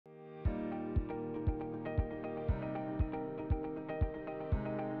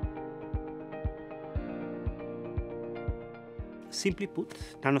Simply put,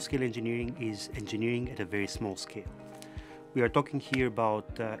 nanoscale engineering is engineering at a very small scale. We are talking here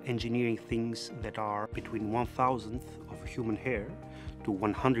about engineering things that are between 1,000th of human hair to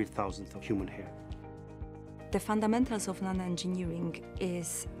 100,000th of human hair. The fundamentals of nanoengineering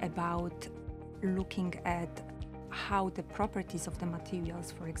is about looking at how the properties of the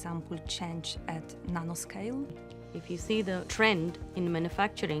materials, for example, change at nanoscale. If you see the trend in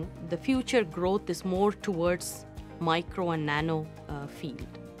manufacturing, the future growth is more towards micro and nano field.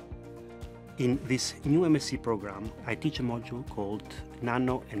 In this new MSc program, I teach a module called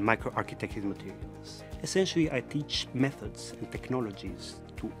Nano and Micro-Architected Materials. Essentially, I teach methods and technologies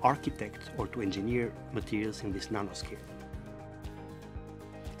to architect or to engineer materials in this nanoscale.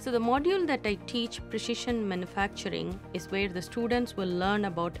 So the module that I teach, precision manufacturing, is where the students will learn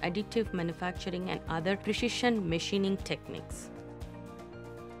about additive manufacturing and other precision machining techniques.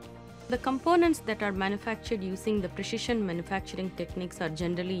 The components that are manufactured using the precision manufacturing techniques are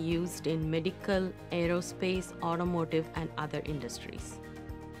generally used in medical, aerospace, automotive, and other industries.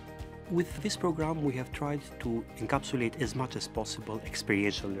 With this program, we have tried to encapsulate as much as possible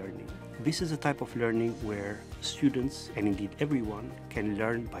experiential learning. This is a type of learning where students, and indeed everyone, can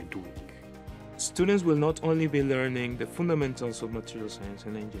learn by doing. Students will not only be learning the fundamentals of material science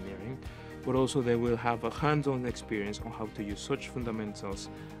and engineering, but also they will have a hands-on experience on how to use such fundamentals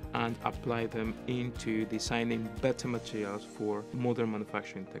and apply them into designing better materials for modern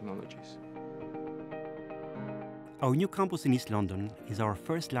manufacturing technologies. Our new campus in East London is our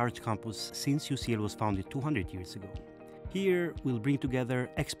first large campus since UCL was founded 200 years ago. Here, we'll bring together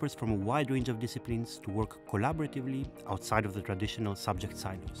experts from a wide range of disciplines to work collaboratively outside of the traditional subject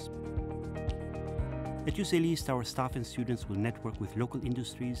silos. At UCL East, our staff and students will network with local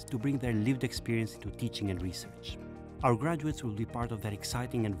industries to bring their lived experience into teaching and research. Our graduates will be part of that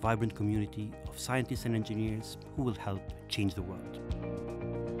exciting and vibrant community of scientists and engineers who will help change the world.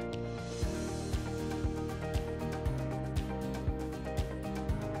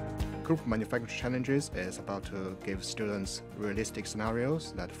 Group manufacturing challenges is about to give students realistic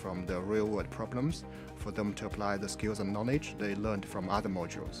scenarios that from the real-world problems for them to apply the skills and knowledge they learned from other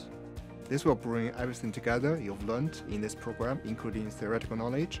modules. This will bring everything together you've learned in this program, including theoretical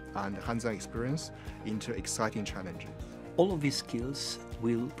knowledge and hands-on experience, into exciting challenges. All of these skills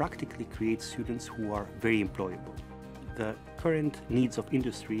will practically create students who are very employable. The current needs of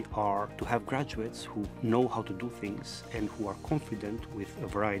industry are to have graduates who know how to do things and who are confident with a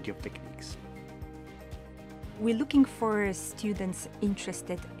variety of techniques. We're looking for students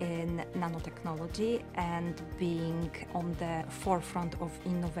interested in nanotechnology and being on the forefront of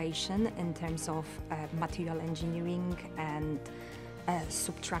innovation in terms of material engineering and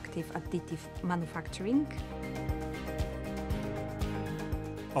subtractive additive manufacturing.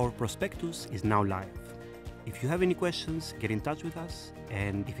 Our prospectus is now live. If you have any questions, get in touch with us,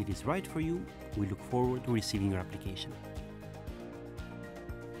 and if it is right for you, we look forward to receiving your application.